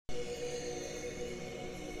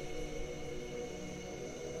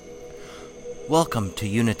Welcome to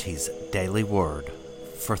Unity's Daily Word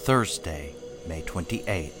for Thursday, May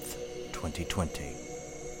 28th, 2020.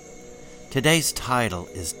 Today's title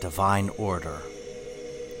is Divine Order.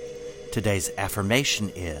 Today's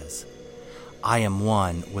affirmation is, I am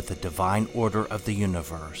one with the divine order of the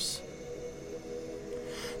universe.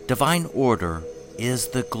 Divine order is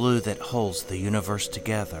the glue that holds the universe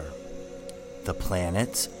together. The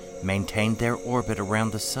planets maintain their orbit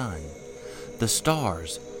around the sun. The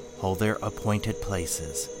stars hold their appointed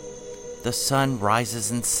places. The sun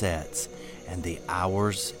rises and sets, and the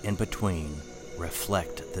hours in between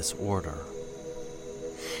reflect this order.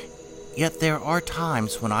 Yet there are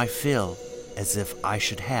times when I feel as if I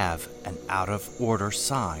should have an out-of-order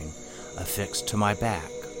sign affixed to my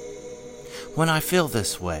back. When I feel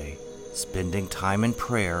this way, spending time in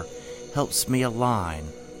prayer helps me align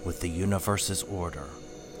with the universe's order.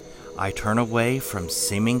 I turn away from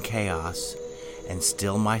seeming chaos and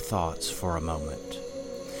still my thoughts for a moment.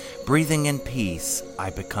 Breathing in peace, I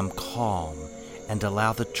become calm and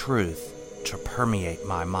allow the truth to permeate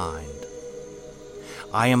my mind.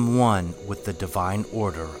 I am one with the divine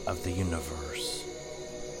order of the universe.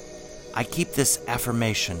 I keep this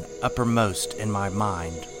affirmation uppermost in my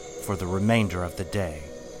mind for the remainder of the day,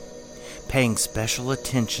 paying special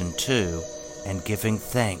attention to and giving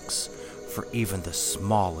thanks for even the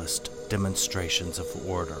smallest demonstrations of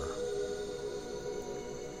order.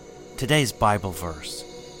 Today's Bible verse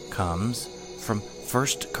comes from 1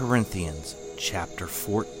 Corinthians chapter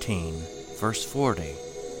 14, verse 40.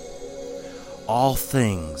 All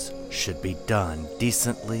things should be done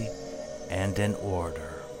decently and in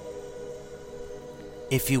order.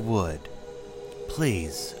 If you would,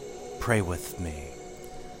 please pray with me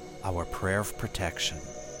our prayer of protection.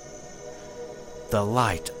 The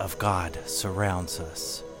light of God surrounds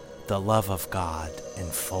us. The love of God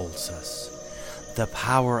enfolds us. The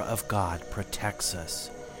power of God protects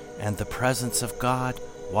us, and the presence of God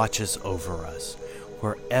watches over us.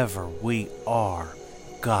 Wherever we are,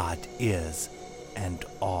 God is, and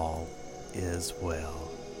all is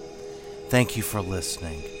well. Thank you for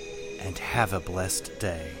listening, and have a blessed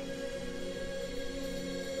day.